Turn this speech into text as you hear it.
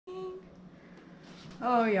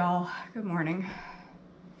Oh, y'all, good morning.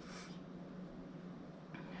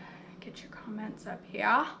 Get your comments up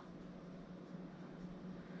here.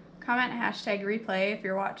 Comment hashtag replay if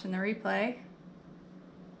you're watching the replay.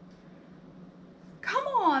 Come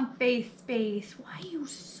on, face space. Why are you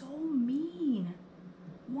so mean?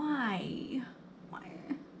 Why? I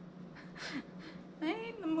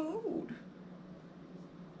ain't in the mood.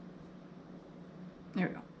 There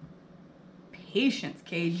we go. Patience,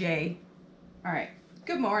 KJ. All right.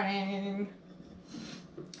 Good morning.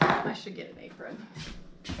 I should get an apron.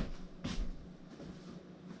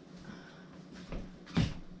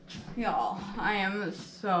 Y'all, I am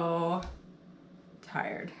so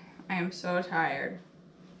tired. I am so tired.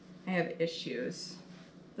 I have issues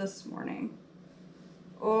this morning.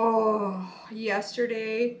 Oh,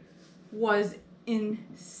 yesterday was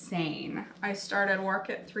insane. I started work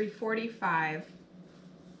at 3:45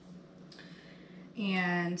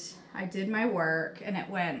 and I did my work and it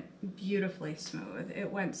went beautifully smooth.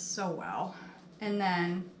 It went so well. And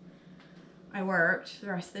then I worked the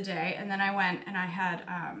rest of the day and then I went and I had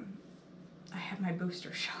my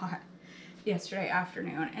booster shot yesterday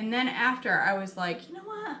afternoon. And then after I was like, you know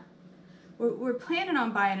what? We're planning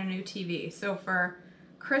on buying a new TV. So for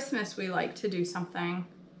Christmas, we like to do something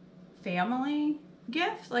family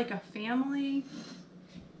gift, like a family,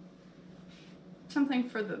 something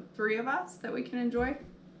for the three of us that we can enjoy.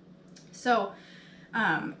 So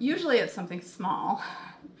usually it's something small,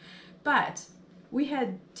 but we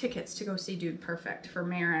had tickets to go see Dude Perfect for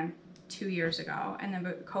Marin 2 years ago, and then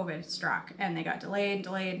COVID struck and they got delayed.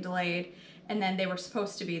 And then they were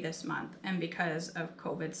supposed to be this month. And because of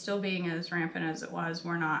COVID still being as rampant as it was,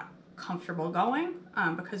 we're not comfortable going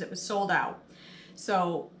because it was sold out.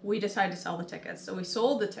 So we decided to sell the tickets. So we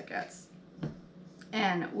sold the tickets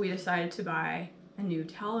and we decided to buy a new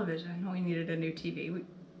television. We needed a new TV.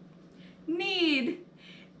 Need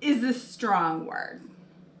is a strong word.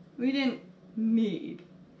 We didn't need.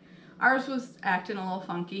 Ours was acting a little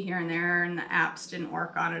funky here and there and the apps didn't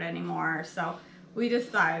work on it anymore. So we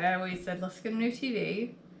decided, we said, let's get a new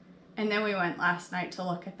TV. And then we went last night to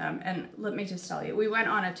look at them. And let me just tell you, we went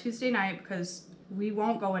on a Tuesday night because we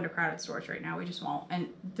won't go into crowded stores right now. We just won't. And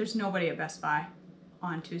there's nobody at Best Buy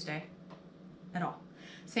on Tuesday at all.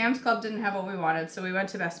 Sam's Club didn't have what we wanted, so we went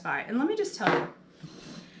to Best Buy. And let me just tell you,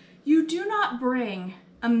 you do not bring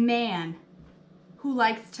a man who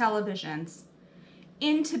likes televisions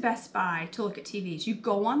into Best Buy to look at TVs. You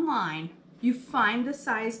go online, you find the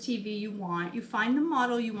size TV you want, you find the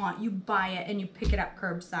model you want, you buy it, and you pick it up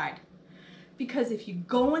curbside. Because if you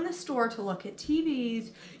go in the store to look at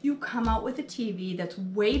TVs, you come out with a TV that's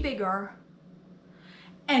way bigger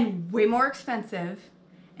and way more expensive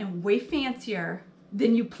and way fancier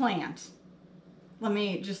than you planned. Let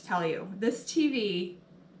me just tell you, this TV,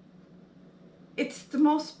 it's the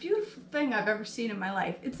most beautiful thing I've ever seen in my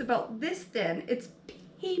life. It's about this thin. It's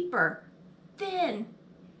paper thin.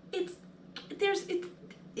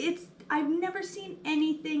 I've never seen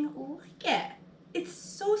anything like it. It's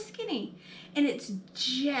so skinny and it's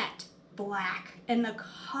jet black and the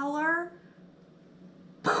color,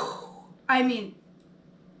 I mean,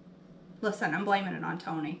 listen, I'm blaming it on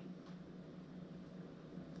Tony.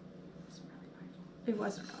 It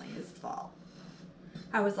wasn't really his fault.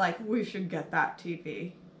 I was like, we should get that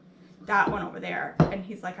TV. That one over there. And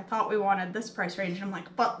he's like, I thought we wanted this price range. And I'm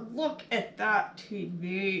like, but look at that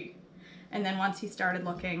TV. And then once he started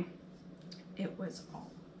looking, it was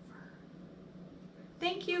all over.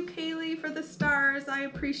 Thank you, Kaylee, for the stars. I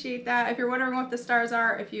appreciate that. If you're wondering what the stars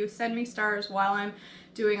are, if you send me stars while I'm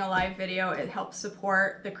doing a live video, it helps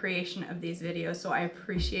support the creation of these videos. So I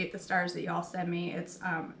appreciate the stars that y'all send me.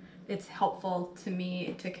 It's helpful to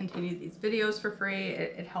me to continue these videos for free.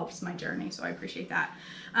 It helps my journey, so I appreciate that.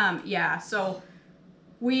 Yeah, so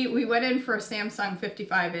we went in for a Samsung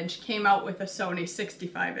 55-inch, came out with a Sony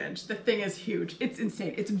 65-inch. The thing is huge. It's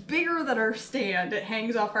insane. It's bigger than our stand. It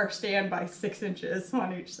hangs off our stand by 6 inches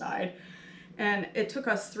on each side. And it took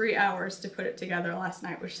us 3 hours to put it together last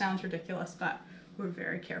night, which sounds ridiculous, but we're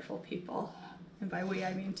very careful people. And by we,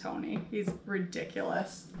 I mean Tony. He's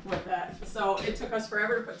ridiculous with that. So it took us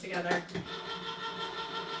forever to put together.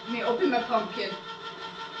 Let me open my pumpkin.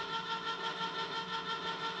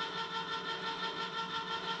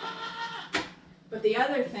 But the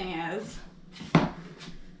other thing is,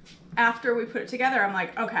 after we put it together, I'm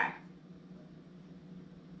like, okay,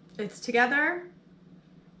 it's together.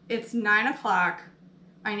 It's 9 o'clock.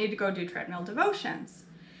 I need to go do treadmill devotions.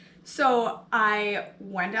 So I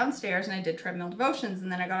went downstairs and I did treadmill devotions,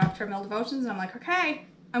 and then I got off treadmill devotions and I'm like, okay,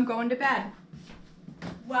 I'm going to bed.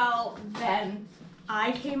 Well, then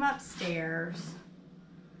I came upstairs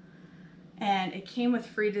and it came with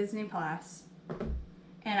free Disney Plus.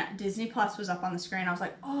 And Disney Plus was up on the screen. I was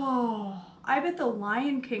like, oh, I bet The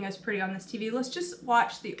Lion King is pretty on this TV. Let's just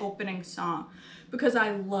watch the opening song because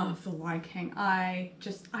I love The Lion King. The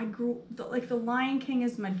Lion King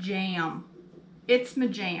is my jam. It's my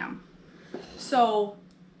jam. So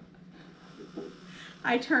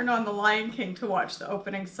I turned on The Lion King to watch the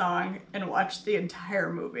opening song and watched the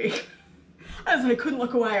entire movie. I couldn't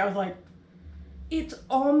look away. I was like, it's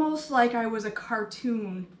almost like I was a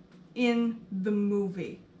cartoon in the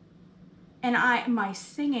movie. And my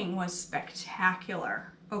singing was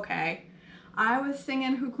spectacular, okay? I was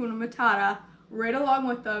singing Hakuna Matata right along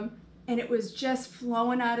with them, and it was just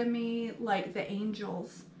flowing out of me like the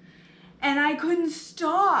angels. And I couldn't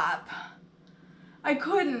stop. I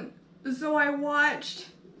couldn't. So I watched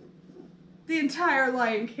the entire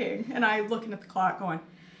Lion King, and I looking at the clock going,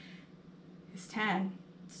 it's 10.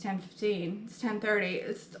 It's 10:15, it's 10:30,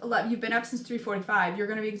 it's 11, you've been up since 3:45, you're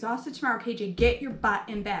gonna be exhausted tomorrow, KJ, get your butt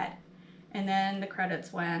in bed. And then the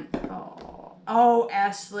credits went, oh,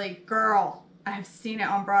 Ashley, girl, I have seen it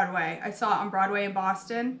on Broadway. I saw it on Broadway in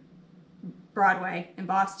Boston,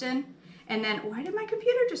 and then, why did my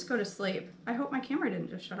computer just go to sleep? I hope my camera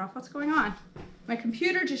didn't just shut off. What's going on? My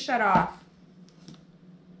computer just shut off.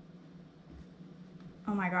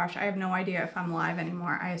 Oh my gosh, I have no idea if I'm live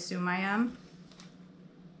anymore. I assume I am.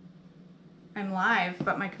 I'm live,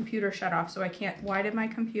 but my computer shut off, so I can't. Why did my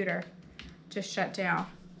computer just shut down?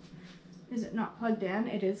 Is it not plugged in?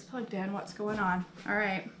 It is plugged in. What's going on? All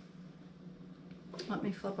right. Let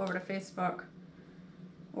me flip over to Facebook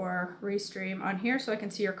or restream on here so I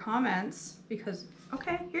can see your comments because,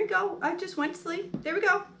 okay, here you go. I just went to sleep. There we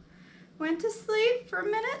go. Went to sleep for a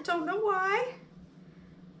minute. Don't know why.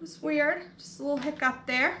 It was weird. Just a little hiccup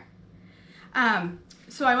there.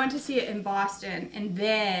 So I went to see it in Boston, and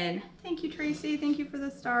then, thank you, Tracy, thank you for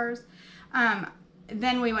the stars.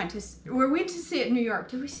 Then we went to see it in New York.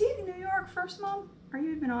 Did we see it in New York first, Mom? Are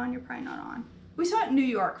you even on? You're probably not on. We saw it in New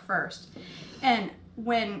York first. And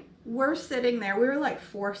when we're sitting there, we were like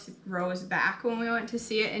 4 rows back when we went to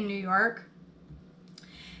see it in New York.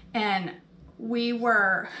 And we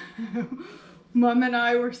were, Mom and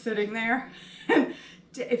I were sitting there.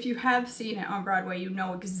 If you have seen it on Broadway, you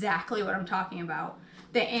know exactly what I'm talking about.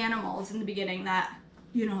 The animals in the beginning, that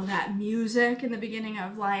music in the beginning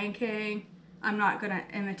of Lion King. I'm not gonna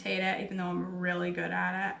imitate it, even though I'm really good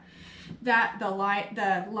at it. That the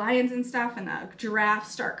lions and stuff and the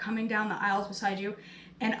giraffes start coming down the aisles beside you.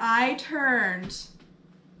 And I turned,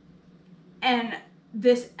 and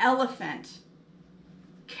this elephant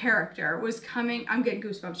character was coming. I'm getting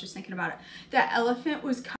goosebumps just thinking about it. That elephant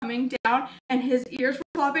was coming down and his ears were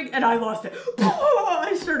flopping and I lost it.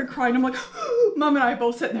 I started crying. I'm like, Mom and I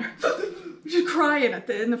both sitting there just crying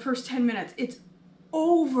in the first 10 minutes. It's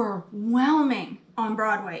overwhelming on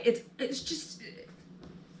Broadway. It's just,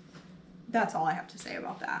 that's all I have to say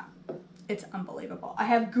about that. It's unbelievable. I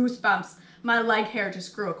have goosebumps. My leg hair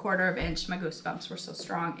just grew a 1/4 inch. My goosebumps were so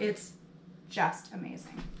strong. It's just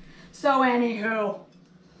amazing. So anywho,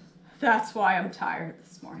 that's why I'm tired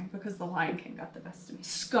this morning, because the Lion King got the best of me.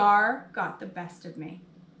 Scar got the best of me.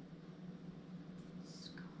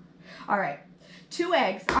 Scar. All right, 2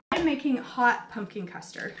 eggs. I'm making hot pumpkin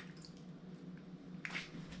custard.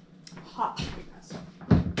 Hot pumpkin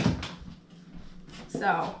custard.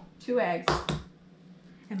 So, 2 eggs.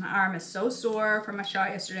 And my arm is so sore from my shot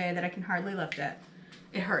yesterday that I can hardly lift it.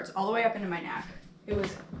 It hurts all the way up into my neck.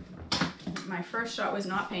 My first shot was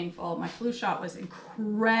not painful. My flu shot was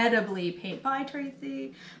incredibly painful. Bye,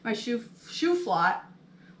 Tracy. My shoe flot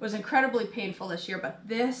was incredibly painful this year, but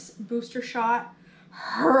this booster shot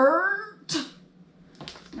hurt.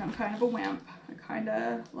 And I'm kind of a wimp. I kind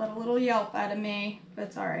of let a little yelp out of me, but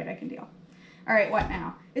it's all right. I can deal. All right, what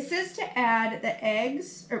now? It says to add the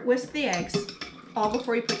eggs, or whisk the eggs, all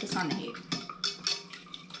before you put this on the heat.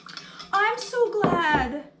 I'm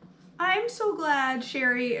so glad,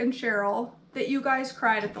 Sherry and Cheryl, that you guys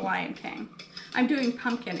cried at the Lion King. I'm doing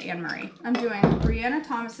Pumpkin, Anne-Marie. I'm doing Brianna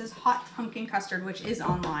Thomas's Hot Pumpkin Custard, which is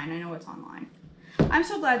online. I know it's online. I'm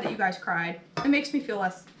so glad that you guys cried. It makes me feel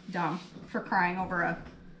less dumb for crying over a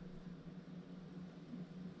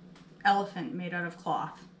elephant made out of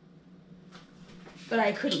cloth. But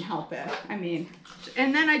I couldn't help it. I mean,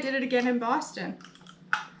 and then I did it again in Boston.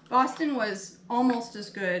 Boston was almost as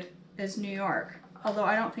good as New York, although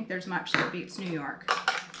I don't think there's much that beats New York.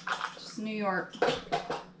 Just New York.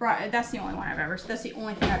 That's the only one that's the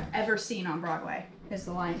only thing I've ever seen on Broadway is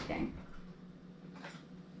The Lion King.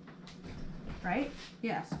 Right?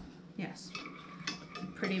 Yes. Yes.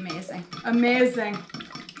 Pretty amazing. Amazing.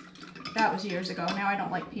 That was years ago. Now I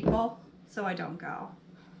don't like people, so I don't go.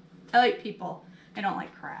 I like people. I don't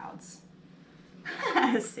like crowds.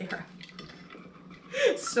 Sarah.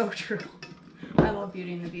 So true. I love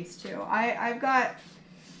Beauty and the Beast too. I've got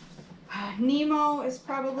Nemo is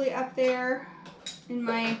probably up there in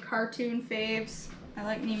my cartoon faves. I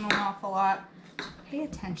like Nemo an awful lot. Pay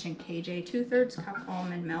attention, KJ. 2/3 cup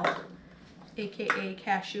almond milk, aka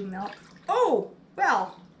cashew milk. Oh,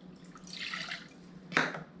 well,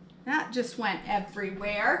 that just went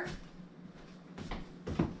everywhere.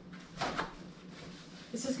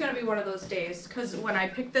 This is gonna be one of those days because when I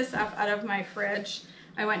picked this up out of my fridge,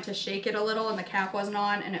 I went to shake it a little and the cap wasn't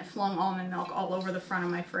on and it flung almond milk all over the front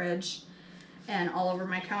of my fridge and all over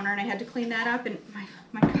my counter, and I had to clean that up, and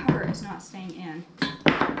my cover is not staying in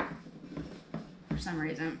for some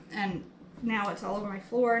reason. And now it's all over my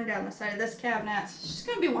floor and down the side of this cabinet. It's just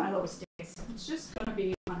gonna be one of those days. It's just gonna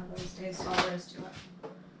be one of those days, that's all there is to it.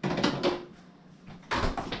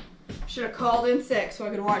 Should have called in sick so I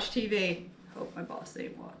could watch TV. Hope my boss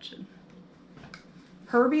ain't watching.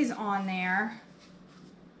 Herbie's on there.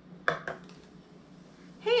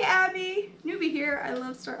 Hey Abby, newbie here. I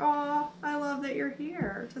love I love that you're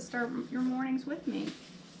here to start your mornings with me.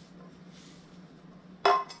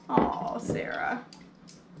 Oh, Sarah,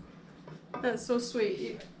 that's so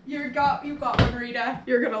sweet. You got one, Rita.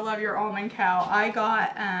 You're gonna love your almond cow. I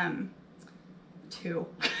got 2.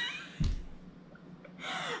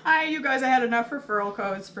 You guys, I had enough referral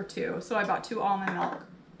codes for 2, so I bought 2 almond milk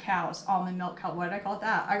cows. Almond milk cow. What did I call it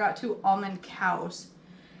that? I got 2 almond cows.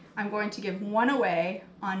 I'm going to give 1 away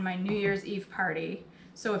on my New Year's Eve party.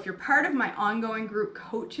 So if you're part of my ongoing group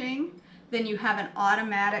coaching, then you have an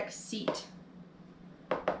automatic seat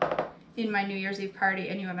in my New Year's Eve party,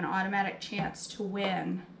 and you have an automatic chance to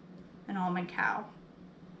win an almond cow.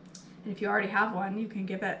 And if you already have one, you can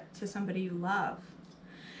give it to somebody you love.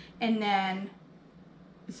 And then,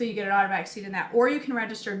 so you get an automatic seat in that, or you can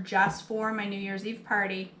register just for my New Year's Eve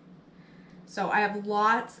party. So I have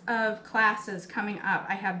lots of classes coming up.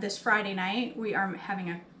 I have this Friday night, we are having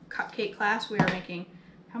a cupcake class. We are making,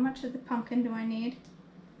 how much of the pumpkin do I need?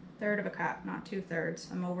 1/3 of a cup, not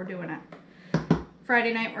 2/3. I'm overdoing it.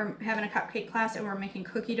 Friday night, we're having a cupcake class, and we're making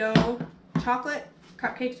cookie dough chocolate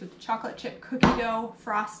cupcakes with chocolate chip cookie dough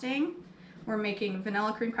frosting. We're making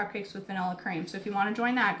vanilla cream cupcakes with vanilla cream. So if you want to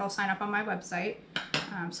join that, go sign up on my website.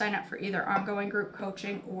 Sign up for either ongoing group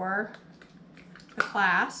coaching or the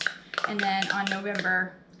class. And then on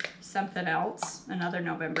November something else, another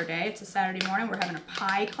November day, it's a Saturday morning, we're having a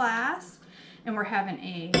pie class, and we're having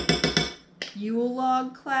a Yule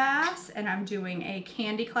log class, and I'm doing a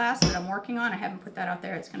candy class that I'm working on. I haven't put that out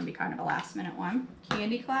there. It's going to be kind of a last minute one.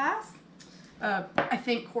 Candy class. I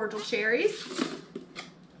think cordial cherries.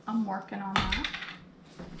 I'm working on that.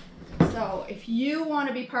 So if you want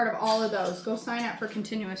to be part of all of those, go sign up for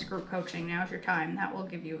continuous group coaching. Now's your time. That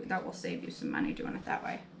will save you some money doing it that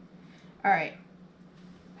way. All right.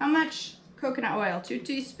 How much coconut oil? 2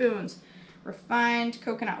 teaspoons. Refined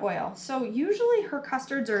coconut oil. So usually her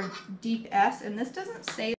custards are deep S, and this doesn't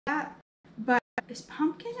say that, but is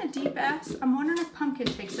pumpkin a deep S? I'm wondering if pumpkin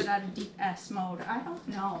takes it out of deep S mode. I don't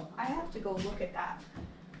know. I have to go look at that.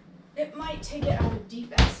 It might take it out of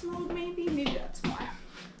deep S mode, maybe. Maybe that's why.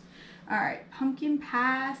 All right, pumpkin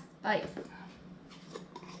pie spice.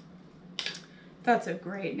 That's a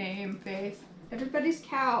great name, Faith. Everybody's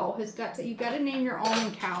cow has got to, you got to name your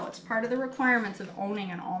almond cow. It's part of the requirements of owning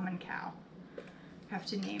an almond cow. You have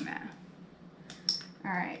to name it.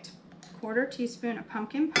 All right, 1/4 teaspoon of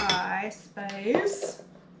pumpkin pie spice.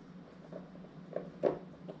 Oh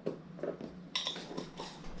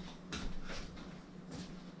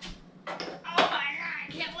my God, I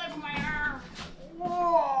can't lift my arm.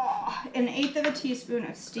 Whoa. 1/8 of a teaspoon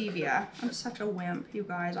of stevia. I'm such a wimp, you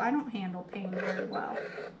guys. I don't handle pain very well.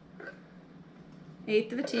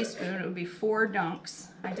 1/8 of a teaspoon, it would be 4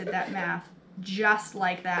 dunks. I did that math just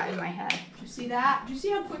like that in my head. Did you see that? Did you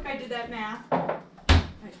see how quick I did that math?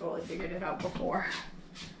 I totally figured it out before.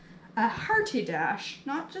 A hearty dash,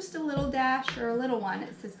 not just a little dash or a little one.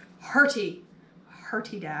 It says hearty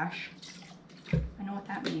dash. I know what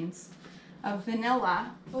that means. Of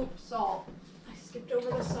vanilla. Oh, salt. I skipped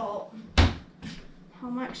over the salt. How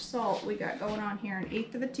much salt we got going on here?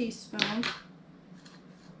 1/8 of a teaspoon.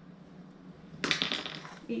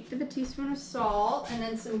 1/8 of a teaspoon of salt, and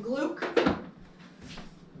then some gluck.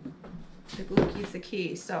 The gluck is the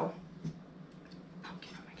key. So,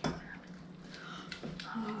 pumpkin on my counter.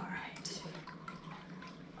 All right.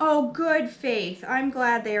 Oh, good, Faith. I'm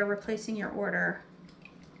glad they are replacing your order.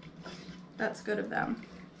 That's good of them.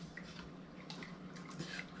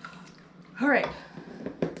 All right.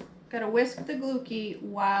 Gotta whisk the glucky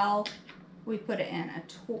while we put it in. A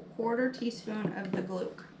 1/4 teaspoon of the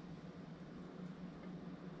gluck.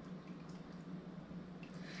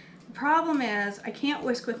 The problem is I can't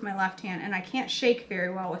whisk with my left hand and I can't shake very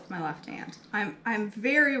well with my left hand. I'm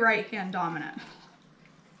very right hand dominant.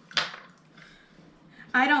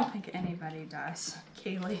 I don't think anybody does,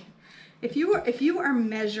 Kaylee. If you are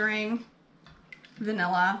measuring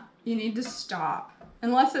vanilla, you need to stop.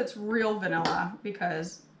 Unless it's real vanilla,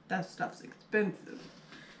 because that stuff's expensive.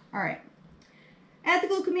 All right. Add the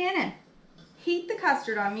glucosamine in. Heat the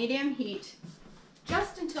custard on medium heat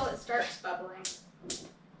just until it starts bubbling.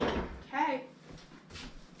 Okay.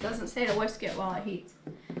 Doesn't say to whisk it while it heats.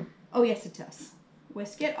 Oh, yes, it does.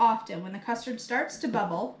 Whisk it often. When the custard starts to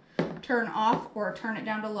bubble, turn off or turn it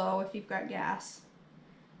down to low if you've got gas.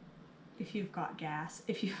 If you've got gas.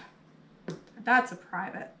 That's a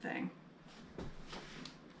private thing.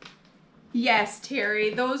 Yes,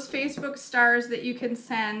 Terry, those Facebook stars that you can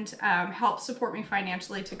send help support me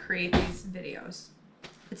financially to create these videos.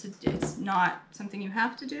 It's not something you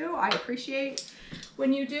have to do. I appreciate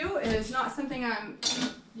when you do. It is not something I'm,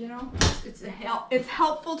 you know, it's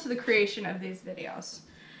helpful to the creation of these videos.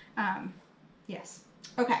 Yes.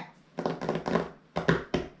 Okay.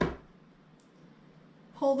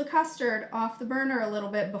 Pull the custard off the burner a little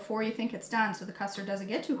bit before you think it's done so the custard doesn't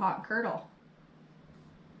get too hot and curdle.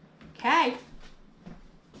 Okay.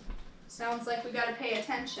 Sounds like we got to pay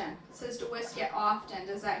attention. It says to whisk it often.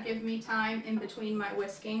 Does that give me time in between my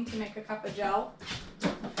whisking to make a cup of gel?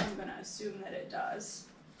 I'm going to assume that it does.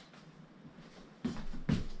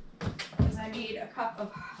 Because I need a cup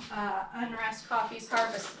of Unrest Coffee's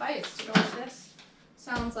Harvest Spice to go with this.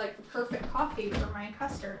 Sounds like the perfect coffee for my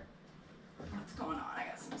custard. What's going on? I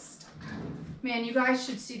got some stuff. Man, you guys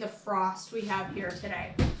should see the frost we have here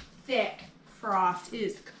today. Thick frost. It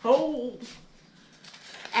is cold.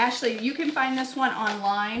 Ashley, you can find this one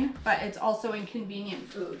online, but it's also in Convenient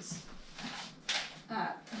Foods.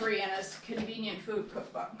 Brianna's Convenient Food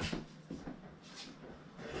Cookbook.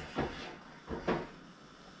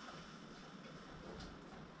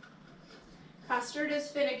 Custard is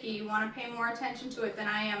finicky. You want to pay more attention to it than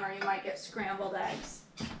I am, or you might get scrambled eggs.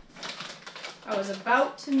 I was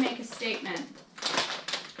about to make a statement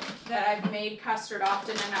that I've made custard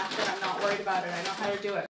often enough that I'm not worried about it. I know how to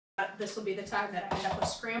do it. But this will be the time that I end up with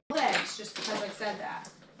scrambled eggs just because I said that.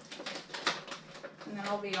 And then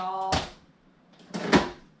I'll be all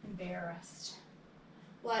embarrassed.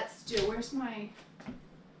 Let's do, where's my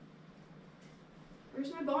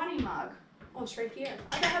Bonnie mug? Oh, it's right here.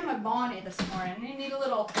 I gotta have my Bonnie this morning. I need a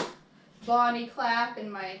little Bonnie clap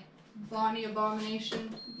in my Bonnie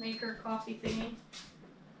Abomination Maker coffee thingy.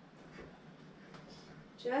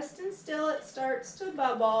 Just until it starts to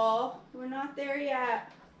bubble. We're not there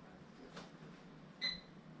yet.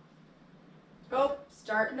 Oh,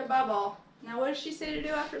 starting to bubble. Now what does she say to do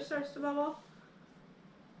after it starts to bubble?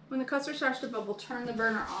 When the custard starts to bubble, turn the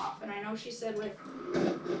burner off. And I know she said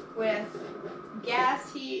with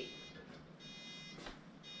gas heat.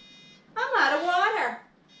 I'm out of water.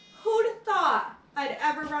 Who'd have thought I'd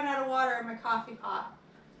ever run out of water in my coffee pot?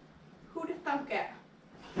 Who'd have thunk it?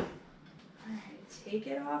 Alright, take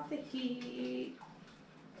it off the heat.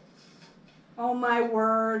 Oh my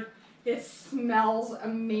word, it smells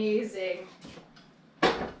amazing.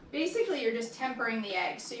 Basically, you're just tempering the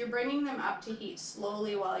eggs, so you're bringing them up to heat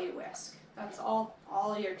slowly while you whisk. That's all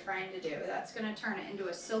you're trying to do. That's going to turn it into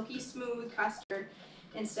a silky smooth custard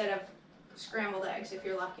instead of scrambled eggs if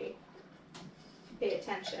you're lucky. Pay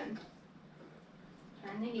attention.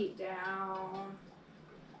 Turn the heat down.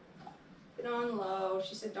 Put it on low.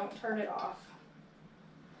 She said don't turn it off.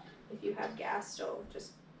 If you have gas stove,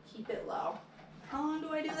 just keep it low. How long do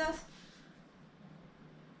I do this?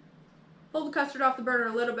 Pull the custard off the burner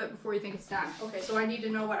a little bit before you think it's done. Okay, so I need to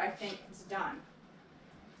know what I think is done.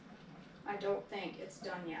 I don't think it's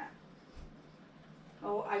done yet.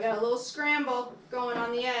 Oh, I got a little scramble going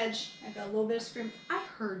on the edge. I got a little bit of scramble. I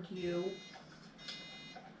heard you.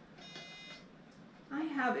 I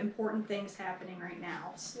have important things happening right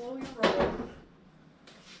now. Slow your roll.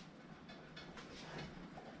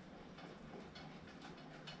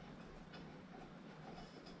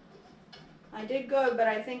 I did good, but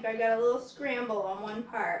I think I got a little scramble on one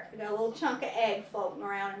part. I got a little chunk of egg floating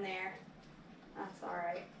around in there. That's all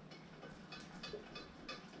right.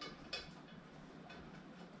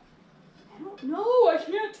 I don't know. I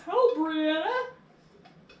can't tell, Brianna.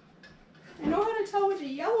 I know how to tell with the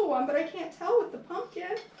yellow one, but I can't tell with the pumpkin.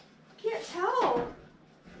 I can't tell.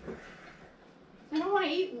 I don't want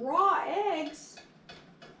to eat raw eggs.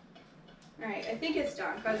 Alright, I think it's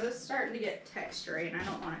done because it's starting to get textury and I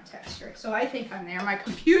don't want it textured. So I think I'm there. My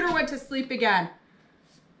computer went to sleep again.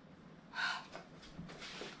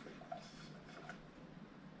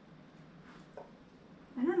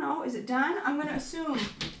 I don't know. Is it done? I'm going to assume.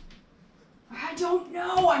 don't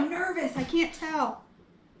know. I'm nervous. I can't tell.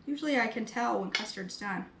 Usually I can tell when custard's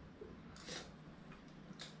done.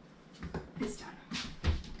 It's done.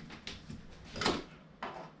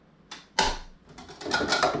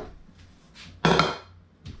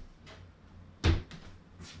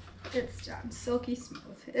 It's done. Silky smooth.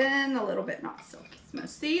 And a little bit not silky smooth.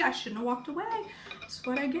 See, I shouldn't have walked away. That's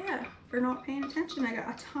what I get for not paying attention. I got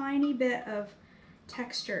a tiny bit of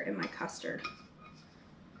texture in my custard.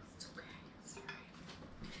 It's okay. It's all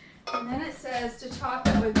right. And then it says to top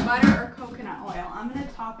it with butter or coconut oil. I'm going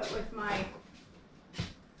to top it with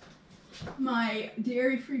my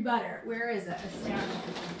dairy-free butter. Where is it? It's down here.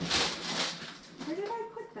 Where did I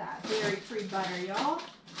put that dairy-free butter, y'all?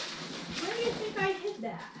 Where do you think I hid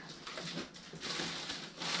that?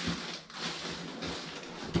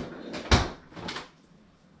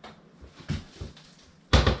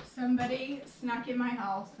 Somebody snuck in my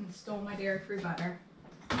house and stole my dairy-free butter.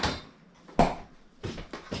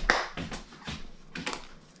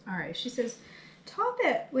 All right, she says, top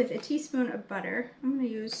it with a teaspoon of butter. I'm going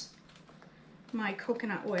to use my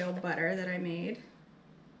coconut oil butter that I made.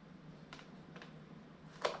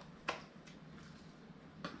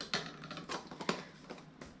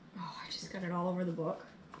 Oh, I just got it all over the book.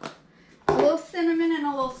 A little cinnamon and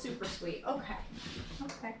a little super sweet. Okay.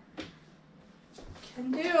 Okay.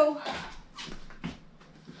 Can do.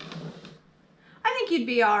 I think you'd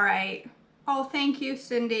be all right. Oh, thank you,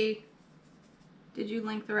 Cindy. Did you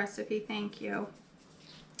link the recipe? Thank you.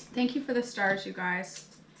 Thank you for the stars, you guys.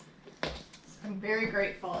 I'm very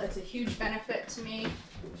grateful. It's a huge benefit to me.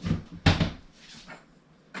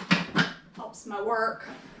 Helps my work.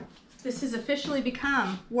 This has officially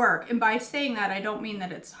become work. And by saying that, I don't mean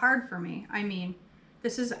that it's hard for me. I mean,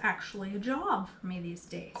 this is actually a job for me these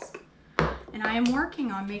days. And I am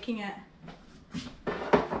working on making it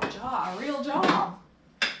a real job.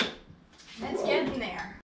 It's getting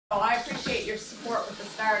there. Oh, I appreciate your support with the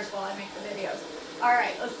stars while I make the videos. All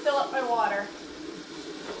right, let's fill up my water.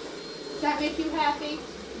 Does that make you happy?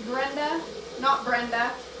 Brenda? Not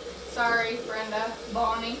Brenda. Sorry, Brenda.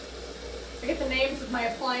 Bonnie. I get the names of my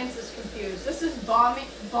appliances confused. This is Bonnie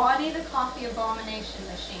the Coffee Abomination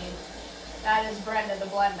Machine. That is Brenda the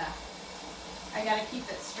Blender. I gotta keep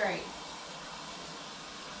it straight.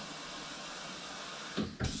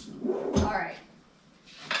 All right.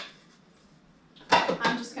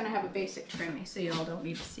 I'm just gonna have a basic trimmy so y'all don't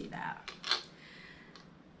need to see that.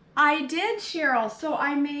 I did, Cheryl. So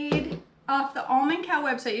I made off the Almond Cow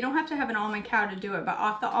website. You don't have to have an Almond Cow to do it, but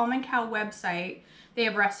off the Almond Cow website, they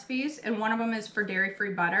have recipes, and one of them is for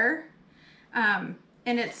dairy-free butter. And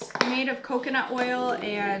it's made of coconut oil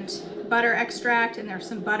and butter extract, and there's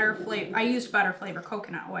some butter flavor. I used butter flavor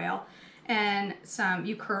coconut oil, and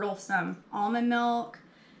you curdle some almond milk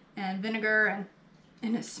and vinegar,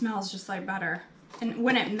 and it smells just like butter. And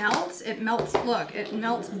when it melts, look, it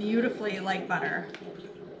melts beautifully like butter.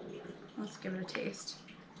 Let's give it a taste.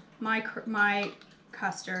 My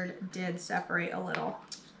custard did separate a little.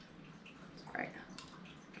 All right.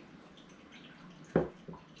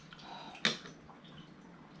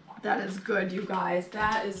 That is good, you guys.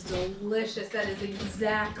 That is delicious. That is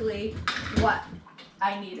exactly what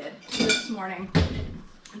I needed this morning.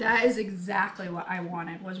 That is exactly what I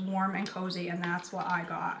wanted, was warm and cozy, and that's what I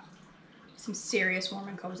got. Some serious warm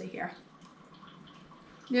and cozy here.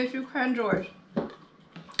 Yes, you can, George.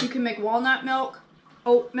 You can make walnut milk,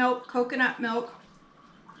 oat milk, coconut milk,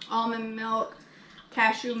 almond milk,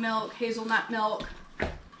 cashew milk, hazelnut milk.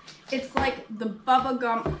 It's like the Bubba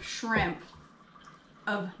Gump shrimp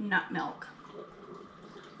of nut milk.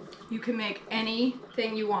 You can make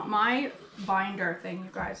anything you want. My binder thing, you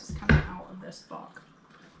guys, is coming out of this book.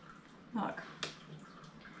 Look.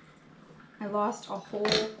 I lost a whole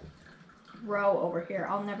row over here.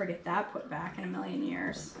 I'll never get that put back in a million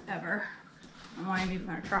years, ever. I'm not even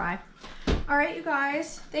gonna try. All right, you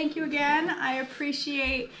guys, thank you again. I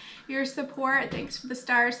appreciate your support. Thanks for the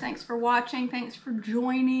stars. Thanks for watching. Thanks for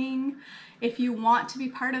joining. If you want to be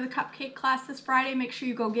part of the cupcake class this Friday, make sure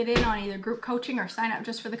you go get in on either group coaching or sign up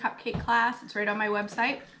just for the cupcake class. It's right on my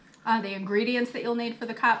website. The ingredients that you'll need for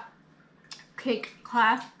the cupcake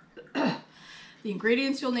class, the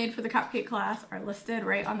ingredients you'll need for the cupcake class are listed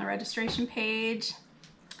right on the registration page.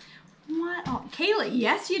 What? Oh, Kayla,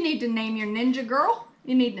 yes, you need to name your ninja girl.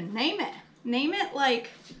 You need to name it. Name it like,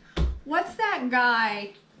 what's that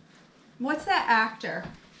guy? What's that actor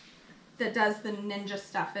that does the ninja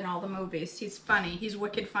stuff in all the movies? He's funny. He's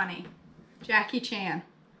wicked funny. Jackie Chan.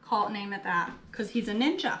 Name it that. Because he's a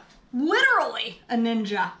ninja. Literally a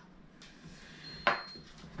ninja. All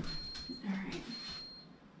right.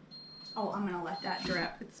 Oh, I'm going to let that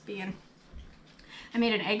drip. It's being I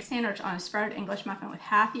made an egg sandwich on a sprouted English muffin with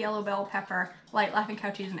half yellow bell pepper, light laughing cow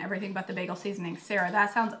cheese, and everything but the bagel seasoning. Sarah,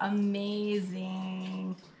 that sounds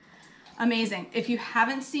amazing. Amazing. If you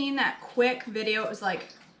haven't seen that quick video, it was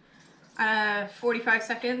like 45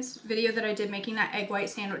 seconds video that I did making that egg white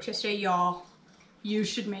sandwich yesterday, y'all. You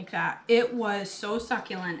should make that. It was so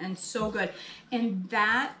succulent and so good. And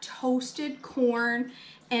that toasted corn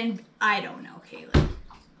and I don't know, Caleb.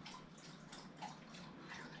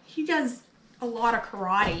 He does a lot of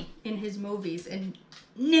karate in his movies and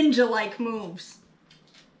ninja-like moves.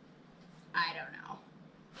 I don't know.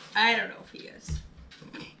 I don't know if he is.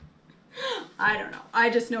 I don't know.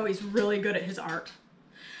 I just know he's really good at his art.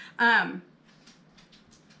 What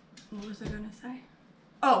was I gonna say?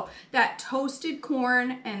 Oh, that toasted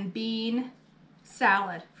corn and bean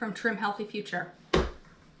salad from Trim Healthy Future.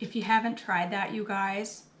 If you haven't tried that, you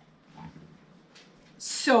guys,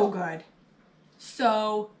 so good.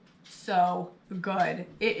 So good.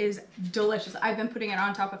 It is delicious. I've been putting it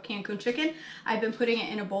on top of Cancun chicken. I've been putting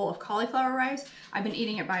it in a bowl of cauliflower rice. I've been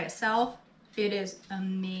eating it by itself. It is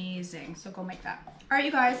amazing. So go make that. All right,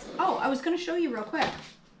 you guys. Oh, I was going to show you real quick.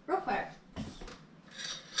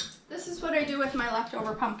 This is what I do with my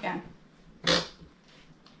leftover pumpkin.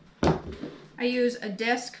 I use a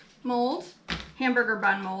disc mold. Hamburger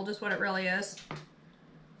bun mold is what it really is.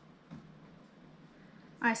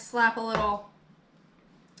 I slap a little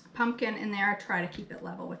pumpkin in there. I try to keep it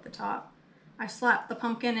level with the top. I slap the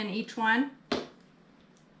pumpkin in each one.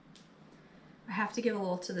 I have to give a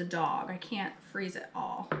little to the dog. I can't freeze it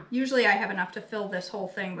all. Usually I have enough to fill this whole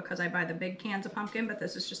thing because I buy the big cans of pumpkin, but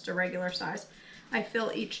this is just a regular size. I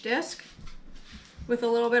fill each disc with a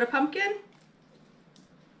little bit of pumpkin.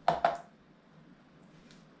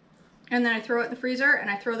 And then I throw it in the freezer and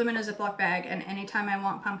I throw them in a Ziploc bag, and anytime I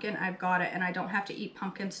want pumpkin, I've got it, and I don't have to eat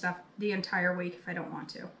pumpkin stuff the entire week if I don't want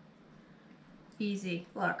to. Easy.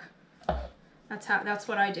 Look. That's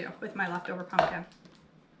what I do with my leftover pumpkin.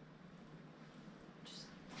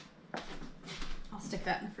 I'll stick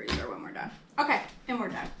that in the freezer when we're done. Okay, and we're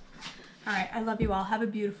done. All right, I love you all. Have a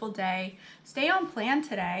beautiful day. Stay on plan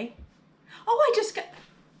today. Oh, I just got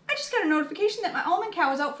a notification that my almond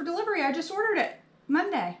cow is out for delivery. I just ordered it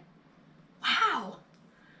Monday. Wow,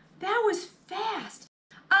 that was fast.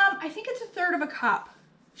 I think it's 1/3 of a cup,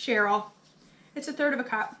 Cheryl. It's 1/3 of a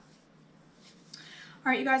cup.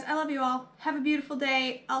 All right, you guys, I love you all. Have a beautiful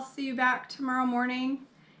day. I'll see you back tomorrow morning.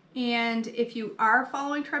 And if you are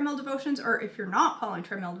following Treadmill Devotions, or if you're not following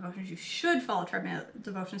Treadmill Devotions, you should follow Treadmill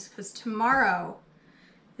Devotions, because tomorrow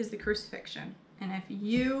is the crucifixion. And if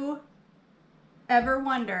you ever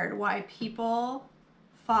wondered why people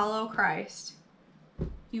follow Christ,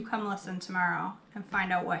 you come listen tomorrow and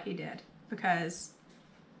find out what he did, because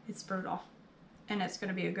it's brutal. And it's going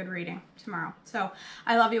to be a good reading tomorrow. So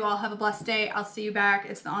I love you all. Have a blessed day. I'll see you back.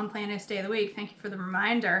 It's the on-planiest day of the week. Thank you for the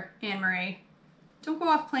reminder, Anne-Marie. Don't go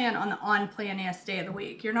off plan on the on-planiest day of the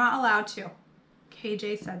week. You're not allowed to.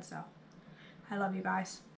 KJ said so. I love you guys.